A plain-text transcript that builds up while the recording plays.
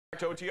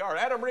To OTR.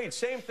 Adam Reid,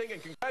 same thing,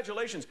 and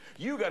congratulations.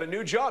 You got a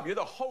new job. You're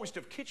the host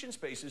of Kitchen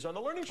Spaces on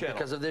the Learning Channel.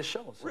 Because of this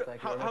show. So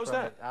thank you very much. How's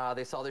that?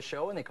 They saw this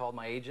show and they called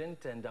my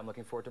agent, and I'm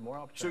looking forward to more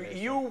opportunities. So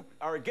you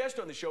are a guest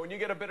on the show and you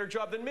get a better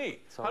job than me.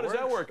 How does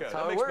that work out?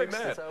 That makes me mad.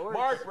 That's how it works.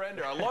 Mark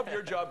Brender, I love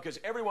your job because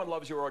everyone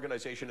loves your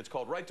organization. It's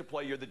called Right to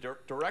Play. You're the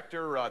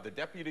director, the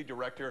deputy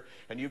director,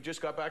 and you've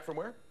just got back from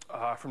where?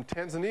 From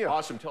Tanzania.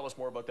 Awesome. Tell us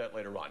more about that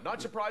later on.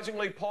 Not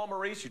surprisingly, Paul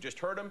Maurice, you just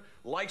heard him,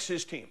 likes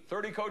his team.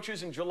 30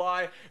 coaches in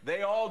July.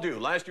 They all do.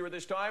 Last year at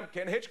this time,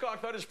 Ken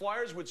Hitchcock thought his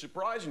Flyers would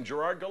surprise, and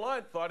Gerard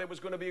Gallant thought it was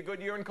going to be a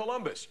good year in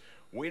Columbus.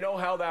 We know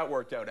how that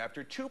worked out.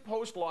 After 2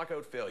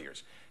 post-lockout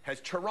failures, has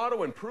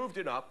Toronto improved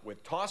enough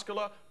with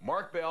Toskala,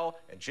 Mark Bell,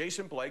 and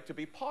Jason Blake to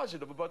be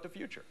positive about the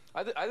future?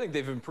 I think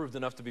they've improved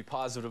enough to be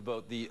positive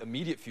about the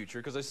immediate future,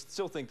 because I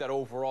still think that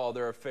overall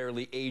they're a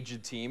fairly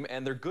aged team,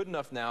 and they're good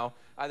enough now,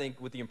 I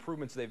think, with the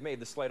improvements they've made,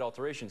 the slight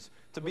alterations,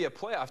 to be a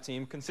playoff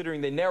team,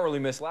 considering they narrowly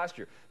missed last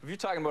year. If you're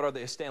talking about, are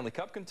they a Stanley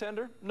Cup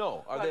contender?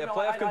 No. Are they a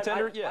playoff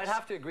contender? Yes. I'd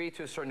have to agree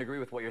to a certain degree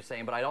with what you're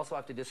saying, but I'd also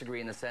have to disagree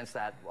in the sense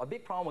that a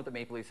big problem with the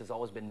Maple Leafs has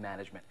always been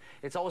management.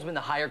 It's always been the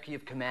hierarchy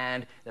of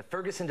command, that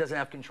Ferguson doesn't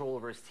have control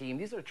over his team.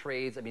 These are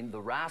trades. I mean,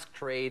 the Rask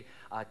trade,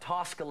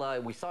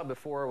 Toskala, we saw it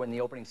before when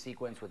the opening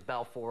sequence with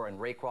Balfour and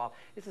Raycroft.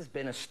 This has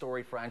been a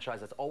storied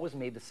franchise that's always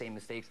made the same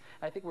mistakes.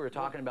 And I think we were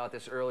talking about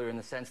this earlier in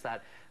the sense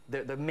that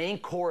the main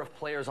core of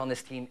players on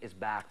this team is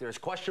back. There's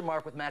question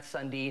mark with Matt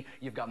Sundin.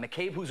 You've got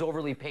McCabe, who's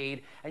overly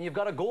paid, and you've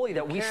got a goalie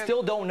that we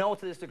still don't know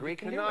to this degree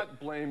can do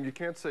it. You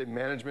can't say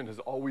management has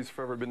always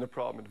forever been the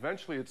problem.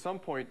 Eventually, at some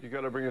point, you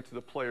got to bring it to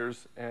the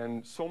players,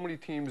 and so many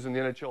teams in the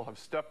NHL have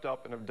stepped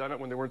up and have done it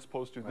when they weren't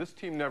supposed to. Right. This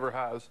team never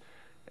has,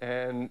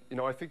 and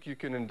I think you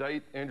can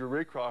indict Andrew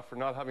Raycroft for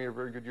not having a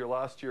very good year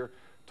last year.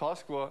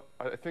 Toskala,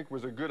 I think,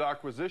 was a good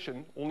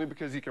acquisition only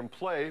because he can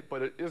play,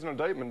 but it is an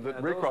indictment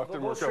that Raycroft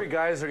didn't work out. Those 3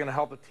 guys are going to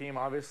help the team,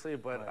 obviously,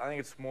 but I think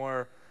it's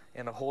more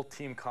in a whole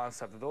team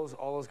concept. If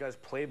all those guys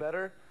play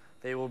better,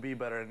 they will be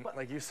better. And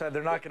like you said,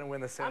 they're not going to win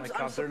the Stanley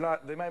Cup.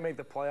 They might make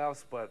the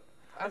playoffs, but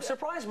I'm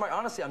surprised, Mark,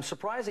 honestly, I'm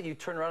surprised that you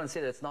turn around and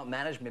say that it's not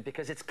management,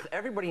 because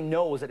everybody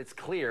knows that it's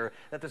clear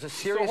that there's a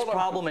serious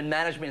problem in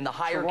management, in the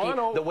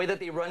hierarchy, the way that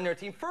they run their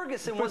team.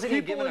 Ferguson wasn't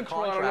even given a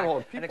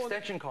contract, an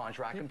extension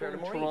contract compared to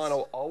Maurice.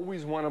 Toronto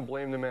always want to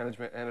blame the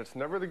management, and it's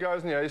never the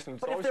guys on the ice. And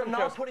it's but if they're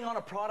not putting on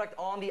a product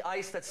on the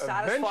ice that's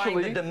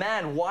satisfying the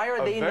demand, why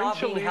are they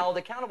not being held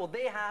accountable?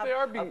 They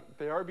are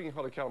being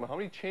held accountable. How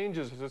many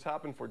changes has this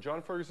happened for?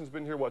 John Ferguson's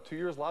been here, what, 2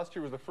 years? Last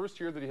year was the first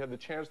year that he had the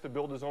chance to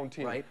build his own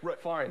team. Right.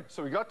 Fine.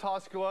 So we got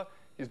Toskala.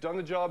 He's done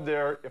the job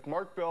there. If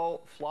Mark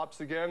Bell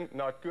flops again,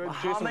 not good. Well,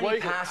 Jason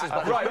Blake.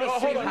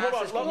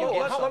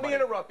 Let me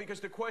interrupt, because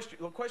the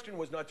question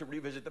was not to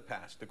revisit the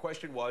past. The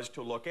question was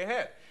to look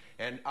ahead.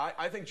 And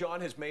I think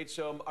John has made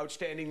some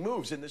outstanding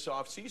moves in this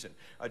offseason.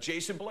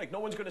 Jason Blake, no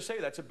one's going to say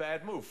that's a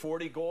bad move.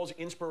 40 goals,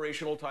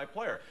 inspirational type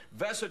player.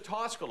 Vesa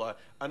Toskala,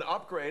 an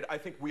upgrade. I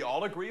think we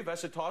all agree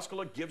Vesa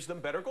Toskala gives them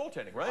better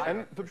goaltending, right?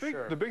 And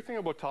the big thing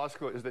about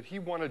Toskala is that he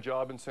won a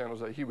job in San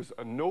Jose. He was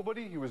a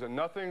nobody. He was a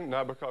nothing.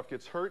 Nabokov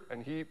gets hurt,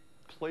 and he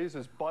plays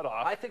his butt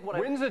off,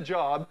 wins a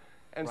job,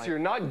 and so you're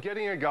not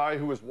getting a guy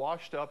who is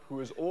washed up, who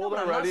is old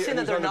already, I'm not saying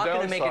that they're not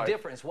going to make a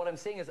difference. What I'm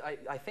saying is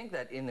I think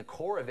that in the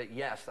core of it,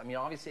 yes. I mean,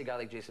 obviously a guy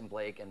like Jason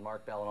Blake and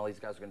Mark Bell and all these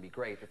guys are going to be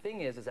great. The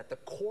thing is that the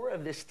core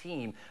of this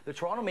team, the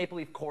Toronto Maple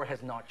Leaf core,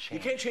 has not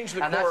changed. You can't change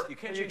the core. You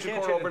can't change the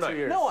core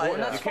overnight. No,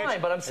 and that's fine.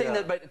 But I'm saying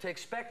that to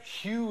expect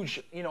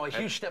huge, a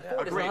huge step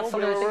forward is not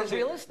something I think is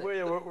realistic.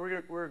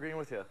 We're agreeing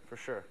with you for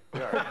sure.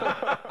 What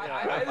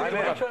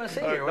are you trying to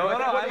say here? No,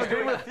 I'm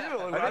agreeing with you.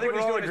 I think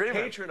what he's doing is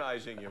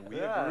patronizing you. We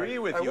agree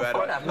with you,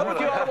 Adam.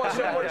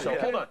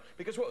 Hold on,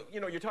 because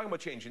you're talking about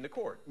changing the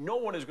core. No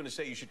one is going to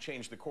say you should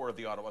change the core of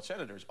the Ottawa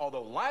Senators,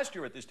 although last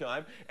year at this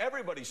time,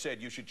 everybody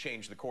said you should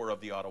change the core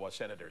of the Ottawa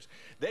Senators.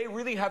 They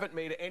really haven't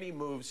made any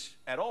moves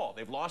at all.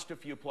 They've lost a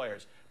few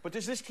players. But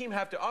does this team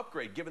have to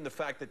upgrade, given the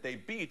fact that they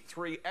beat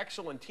 3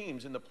 excellent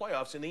teams in the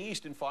playoffs in the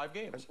East in 5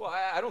 games? Well,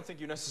 I don't think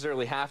you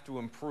necessarily have to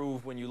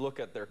improve when you look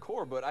at their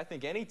core, but I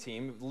think any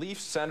team,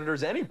 Leafs,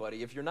 Senators,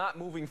 anybody, if you're not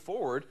moving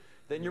forward,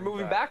 then you're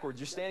moving backwards.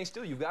 You're standing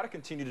still. You've got to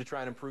continue to try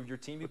and improve your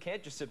team. You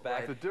can't just sit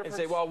back and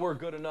say, well, we're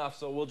good enough,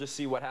 so we'll just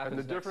see what happens.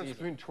 And the difference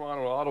between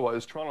Toronto and Ottawa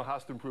is Toronto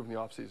has to improve in the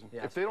offseason.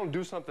 Yes. If they don't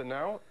do something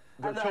now,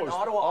 they're toast.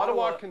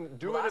 Ottawa can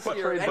do it if they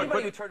trade.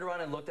 Anybody who turned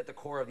around and looked at the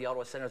core of the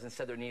Ottawa Senators and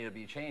said there needed to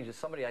be change is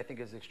somebody I think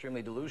is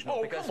extremely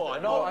delusional. Oh, come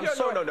on. No, I'm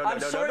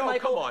sorry,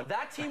 Michael. Come on.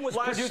 That team was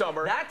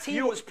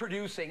was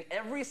producing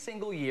every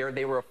single year.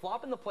 They were a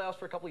flop in the playoffs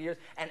for a couple of years,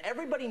 and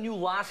everybody knew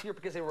last year,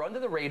 because they were under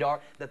the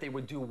radar, that they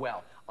would do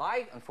well.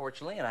 I,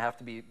 unfortunately, and I have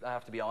to be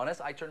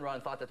honest, I turned around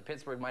and thought that the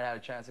Pittsburgh might have a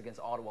chance against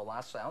Ottawa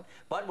last round.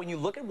 But when you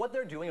look at what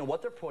they're doing and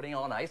what they're putting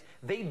on ice,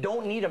 they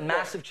don't need a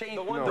massive change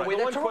the way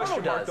that Toronto does. The one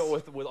question mark,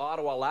 though, with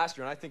Ottawa last last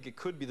year, and I think it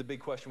could be the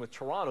big question with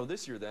Toronto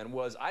this year then,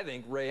 was I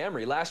think Ray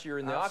Emery. Last year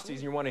in the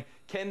offseason, you're wondering,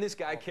 can this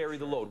guy carry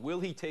the load? Will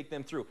he take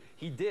them through?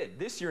 He did.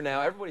 This year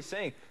now, everybody's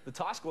saying the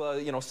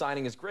Toscala,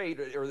 signing is great,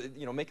 or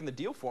making the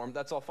deal for him,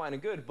 that's all fine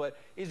and good, but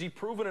is he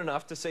proven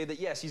enough to say that,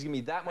 yes, he's going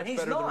to be that much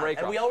better than Raycroft?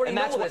 And we already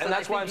know this, and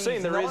that's why I'm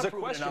saying there is a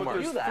question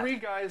mark. There's 3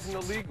 guys in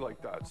the league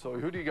like that. So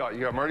who do you got?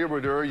 You got Mario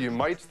Brodeur, you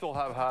might still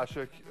have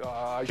Hasek,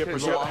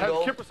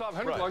 Kiprusoff,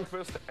 Henrik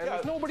Lundqvist, and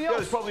there's nobody else.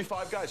 There's probably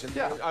 5 guys. And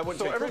I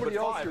wouldn't say everybody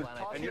else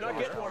and you're not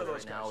getting one of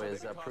those right now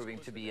is proving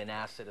to be an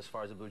asset as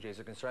far as the Blue Jays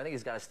are concerned. I think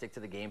he's got to stick to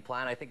the game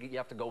plan. I think you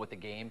have to go with the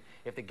game.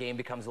 If the game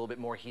becomes a little bit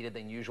more heated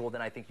than usual,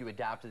 then I think you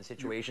adapt to the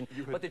situation.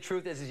 But the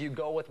truth is you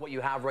go with what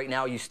you have right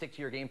now. You stick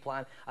to your game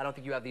plan. I don't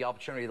think you have the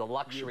opportunity, the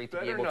luxury to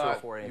be able to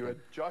afford anything. You had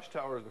Josh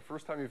Towers, the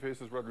first time he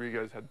faces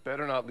Rodriguez, had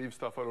better not leave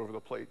stuff out over the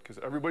plate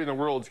because everybody in the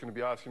world is going to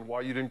be asking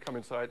why you didn't come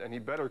inside, and he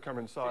better come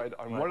inside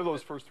on one of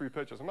those first 3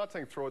 pitches. I'm not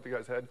saying throw at the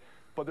guy's head,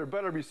 but there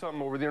better be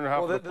something over the inner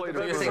half of the plate.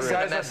 Guys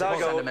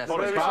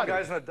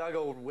in the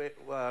dugout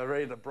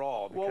ready to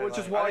brawl. Well, which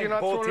is why you're not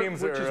throwing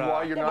it at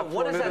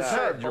his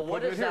head. But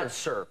what does that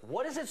serve?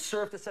 What does it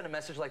serve to send a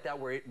message like that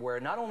where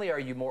not only are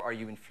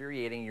you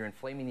infuriating, you're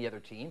inflaming the other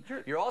team,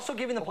 you're also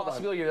giving the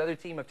possibility of the other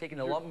team of taking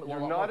a lot more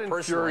personally. You're not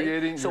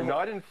infuriating, you're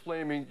not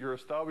inflaming, you're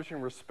establishing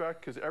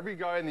respect because every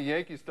guy in the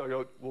Yankees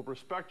dugout will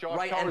respect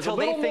Josh Towers a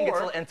little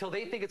more. Until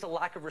they think it's a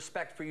lack of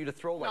respect for you to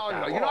throw like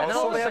that. No, you're not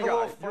throwing at the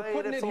guy. You're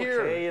putting it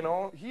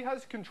here. He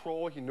has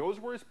control. He knows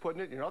where he's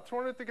putting it. You're not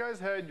throwing it at the guy's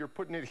head. You're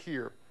putting it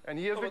here. And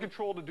he has the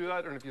control to do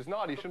that, and if he's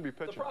not, he shouldn't be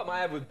pitching. The problem I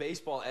have with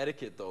baseball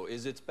etiquette, though,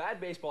 is it's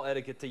bad baseball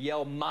etiquette to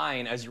yell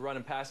mine as you're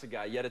running past a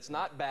guy, yet it's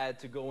not bad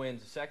to go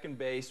into second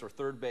base or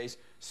third base,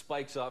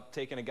 spikes up,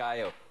 taking a guy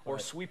out, or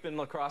sweeping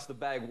across the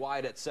bag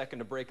wide at second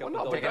to break up a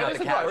double.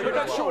 You're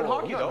not showing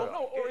hockey,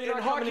 though. In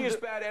hockey, it's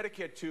bad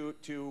etiquette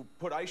to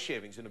put ice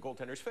shavings in the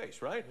goaltender's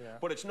face, right? Yeah.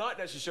 But it's not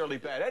necessarily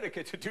bad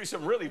etiquette to do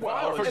some really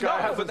violent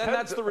stuff. But then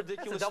that's the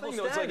ridiculous thing,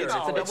 though. It's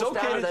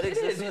okay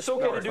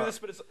to do this,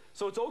 but it's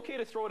okay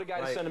to throw at a guy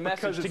to send a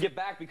message to get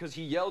back because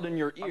he yelled in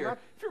your ear.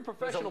 If you're a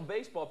professional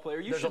baseball player,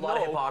 you should know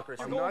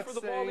you're going for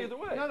the ball either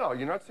way. No,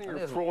 you're not saying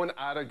you're throwing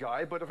at a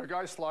guy, but if a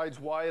guy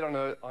slides wide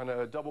on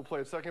a double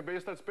play at second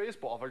base, that's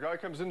baseball. If a guy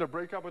comes in to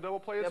break up a double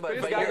play, it's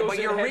baseball. But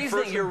your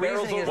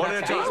reasoning is one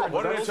at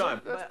a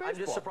time. I'm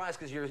just surprised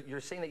because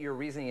you're saying that your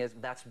reasoning is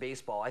that's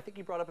baseball. I think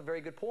you brought up a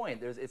very good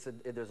point.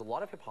 There's a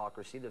lot of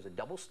hypocrisy. There's a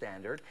double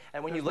standard.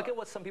 And when you look at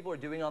what some people are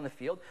doing on the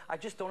field, I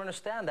just don't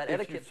understand that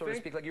etiquette, so to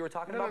speak, like you were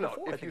talking about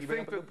before. If you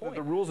think that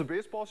the rules of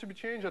baseball should be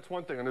changed, that's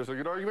one thing. And there's a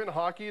good argument in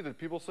hockey that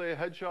people say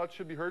headshots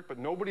should be hurt, but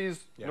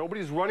nobody's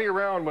running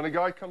around when a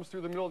guy comes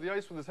through the middle of the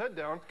ice with his head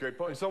down. Great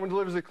point. And someone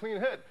delivers a clean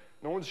hit.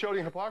 No one's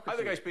shouting hypocrisy. I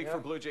think I speak for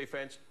Blue Jay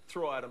fans.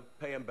 Throw at him,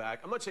 pay him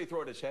back. I'm not saying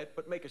throw at his head,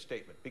 but make a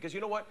statement. Because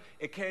you know what?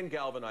 It can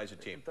galvanize a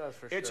team. It does,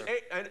 for sure.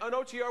 And an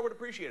OTR would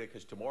appreciate it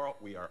because tomorrow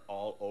we are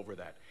all over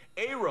that.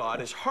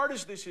 A-Rod, as hard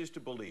as this is to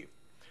believe,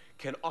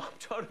 can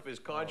opt out of his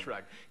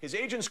contract. His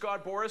agent,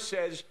 Scott Boras,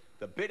 says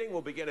the bidding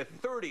will begin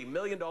at $30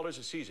 million a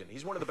season.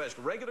 He's one of the best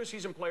regular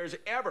season players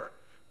ever.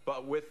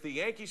 But with the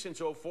Yankees since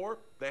 2004,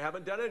 they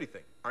haven't done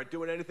anything. Aren't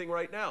doing anything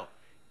right now.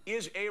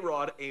 Is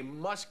A-Rod a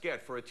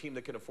must-get for a team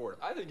that can afford him?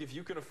 I think if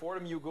you can afford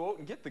him, you go out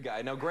and get the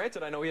guy. Now,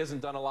 granted, I know he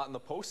hasn't done a lot in the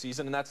postseason,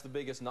 and that's the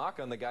biggest knock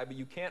on the guy, but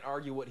you can't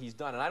argue what he's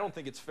done. And I don't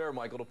think it's fair,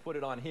 Michael, to put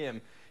it on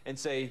him and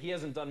say he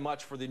hasn't done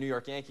much for the New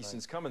York Yankees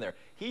since coming there.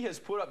 He has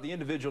put up the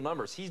individual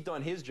numbers. He's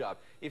done his job.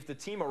 If the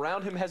team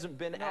around him hasn't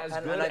been as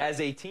good as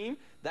a team,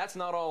 that's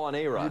not all on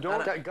A-Rod.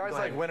 Guys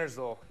like winners,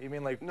 though. You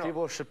mean like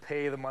people should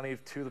pay the money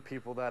to the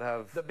people that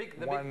have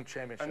won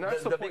championships. And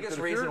that's the biggest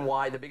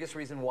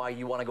reason why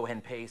you want to go ahead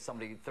and pay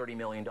somebody $30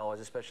 million,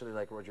 especially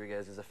like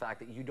Rodriguez, is the fact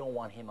that you don't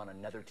want him on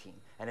another team.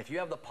 And if you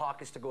have the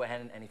pockets to go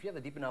ahead and if you have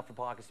the deep enough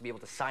pockets to be able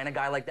to sign a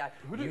guy like that,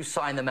 you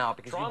sign them out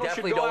because you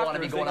definitely don't want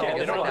to be going up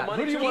against like that.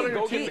 Who do you want on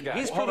your team?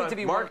 He's proving to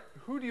be Mark.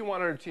 Who do you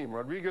want on your team,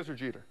 Rodriguez or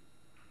Jeter?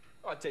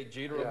 I'd take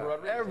Jeter over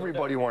Rodriguez.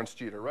 Everybody wants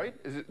Jeter, right?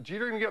 Is it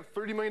Jeter going to get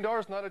 $30 million?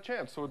 Not a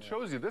chance. So it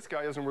shows you this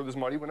guy isn't worth his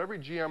money when every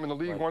GM in the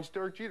league wants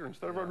Derek Jeter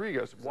instead of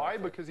Rodriguez. Exactly. Why?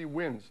 Because he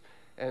wins.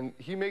 And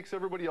he makes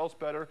everybody else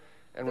better.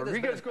 And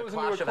Rodriguez goes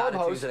into a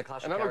clubhouse,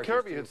 and I don't care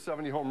if he hits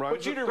 70 home runs.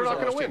 But Jeter was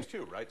not going to win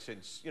too, right?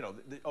 Since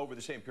over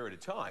the same period of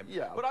time.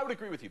 Yeah. But I would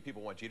agree with you.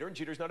 People want Jeter, and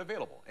Jeter's not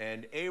available.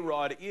 And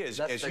A-Rod is,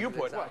 as you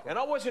put. And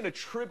I wasn't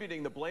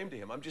attributing the blame to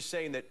him. I'm just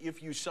saying that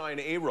if you sign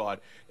A-Rod,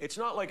 it's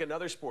not like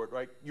another sport,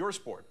 right? Your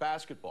sport,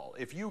 basketball.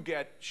 If you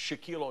get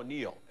Shaquille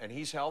O'Neal and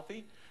he's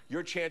healthy,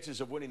 your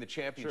chances of winning the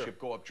championship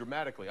go up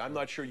dramatically. I'm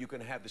not sure you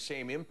can have the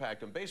same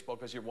impact on baseball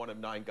because you're one of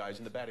 9 guys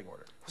in the batting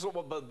order. So,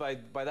 but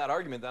by that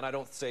argument, then I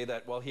don't say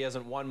that, well, he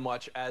hasn't won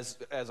much as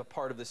a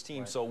part of this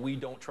team, so we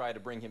don't try to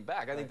bring him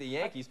back. I think the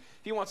Yankees,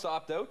 if he wants to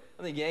opt out,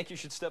 I think the Yankees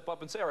should step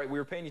up and say, all right, we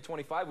were paying you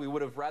 25. We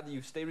would have rather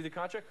you stayed with your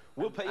contract.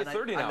 We'll pay you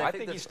 30 now. I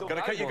think he's still. Can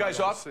I cut you guys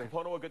off?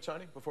 Capono, a good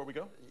signing before we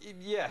go?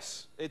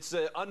 Yes. It's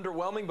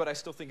underwhelming, but I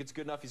still think it's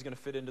good enough. He's going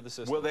to fit into the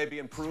system. Will they be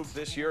improved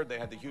this year? They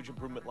had the huge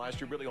improvement last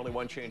year. Really only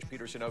one change,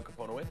 Peterson out,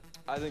 Capono in.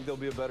 I think they'll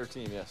be a better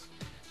team, yes.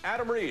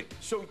 Adam Reid.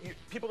 So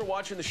people are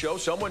watching the show.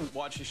 Someone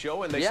watched the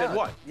show, and they said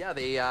what? Yeah,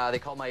 they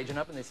called my agent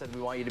up and they said,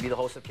 we want you to be the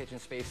host of Kitchen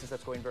Spaces.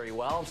 That's going very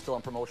well. I'm still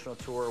on promotional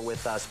tour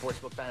with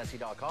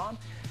sportsbookfantasy.com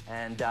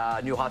and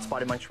new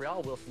hotspot in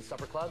Montreal, Wilson's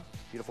Supper Club.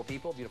 Beautiful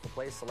people, beautiful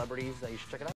place, celebrities. You should check it out.